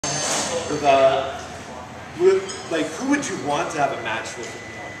Like, who would you want to have a match with?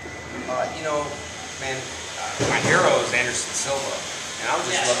 You know, man, my hero is Anderson Silva, and I would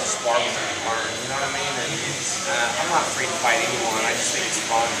just love to spar with him and learn. You know what I mean? And I'm not afraid to fight anyone. I just think it's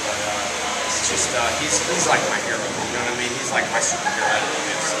fun, but it's just he's like my hero. You know what I mean? He's like my superhero at the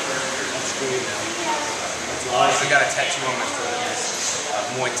UFC. That's great, man. That's I got a tattoo on my foot.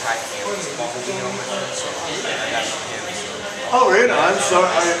 Muay Thai camp. It's bumblebee on my foot, so I got it from him. Oh, right on. So,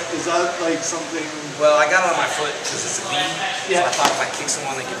 is that like something? Well, I got it on my foot because it's a bee. Yeah. So I thought if I kick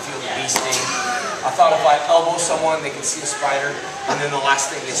someone, they can feel the bee sting. I thought if I elbow someone, they can see a spider. And then the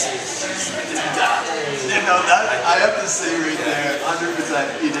last thing they see is you know, that I have to say right there,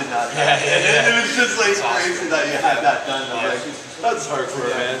 100% you did not. Yeah. It was just like crazy that you had that done. Yeah. Like, that's hardcore,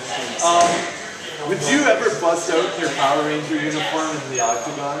 man. Would you ever bust out your Power Ranger uniform in the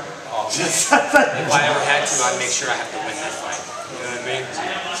octagon? Oh, if I ever had to, I'd make sure I have to win that fight. You know what I mean?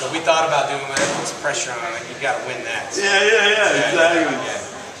 So we thought about doing that. Put some pressure on it. Like, you've got to win that. So. Yeah, exactly.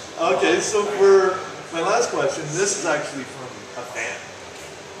 Yeah. Okay, so for my last question, this is actually from a fan.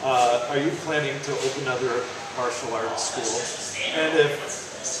 Are you planning to open other martial arts schools? And if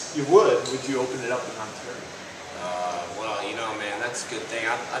you would you open it up in Ontario? Well, you know, man, that's a good thing.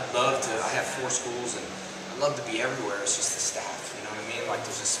 I'd love to. I have 4 schools, and I'd love to be everywhere. It's just the staff, you know what I mean? Like,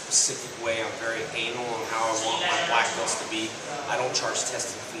 there's a specific way. I'm very anal on how I want my black belts to be. I don't charge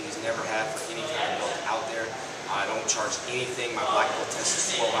testing fees, never have for any kind of belt out there. I don't charge anything. My black belt test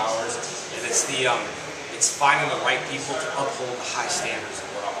is 12 hours, and it's it's finding the right people to uphold the high standards of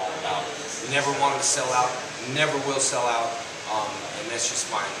what I'm all about. Never wanted to sell out, never will sell out. And that's just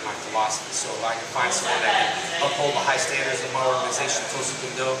my philosophy. So if I can find someone that can uphold the high standards of my organization, Tosa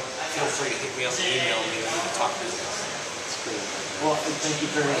Kundo, feel free to hit me up and email me and we can talk business. That's great. Well, thank you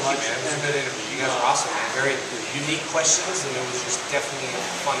very much. Man. It was a good interview. You guys are awesome, man. Very unique questions, and it was just definitely a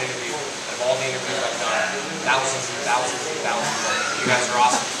fun interview. Of all the interviews I've done, thousands and thousands and thousands. You guys are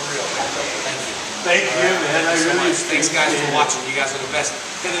awesome for real, man. Thank you. Thank you, man. I really Thanks, guys, for watching. You guys are the best.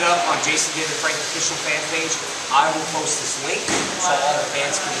 Hit it up on Jason David Frank official fan page. I will post this link so all the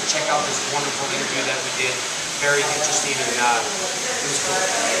fans can check out this wonderful interview that we did. Very interesting, and it was cool.